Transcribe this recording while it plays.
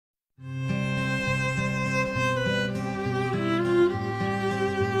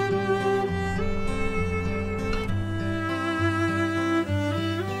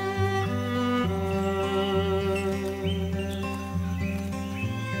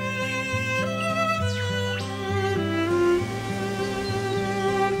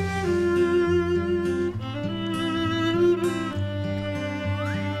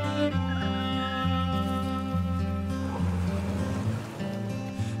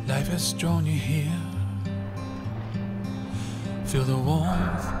Life has drawn you here. Feel the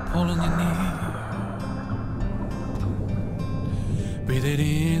warmth pulling you near. Breathe it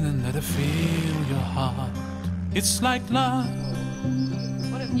in and let it fill your heart. It's like love.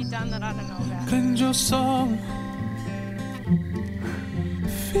 What have you done that I don't know about? Cleanse your soul.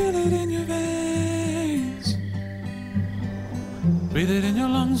 Feel it in your veins. Breathe it in your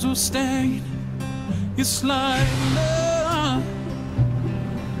lungs will stay. It's like love.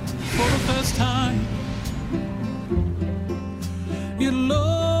 For the first time, it'll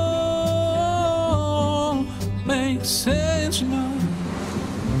all make sense, you know.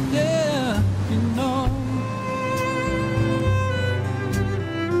 Yeah, you know.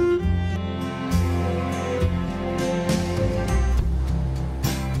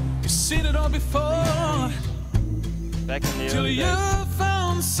 You've seen it all before. Back in the Till early you days,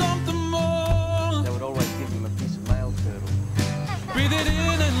 found something more. they would always give him a piece of male turtle. Breathe it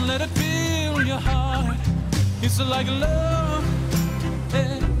in and let it fill your heart. It's like love,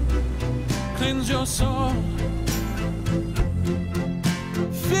 yeah. Cleanse your soul.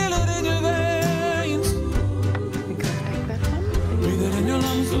 Feel it in your veins. Breathe it in your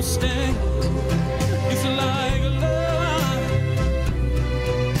lungs will stay. It's like love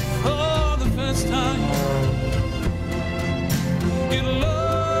for the first time. It'll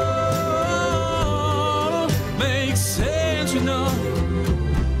all make sense, you know.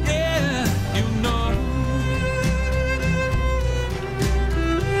 Yeah, you know.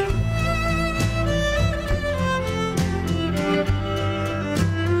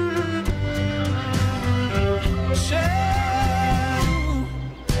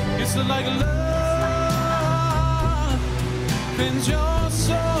 It's like love, cleanse your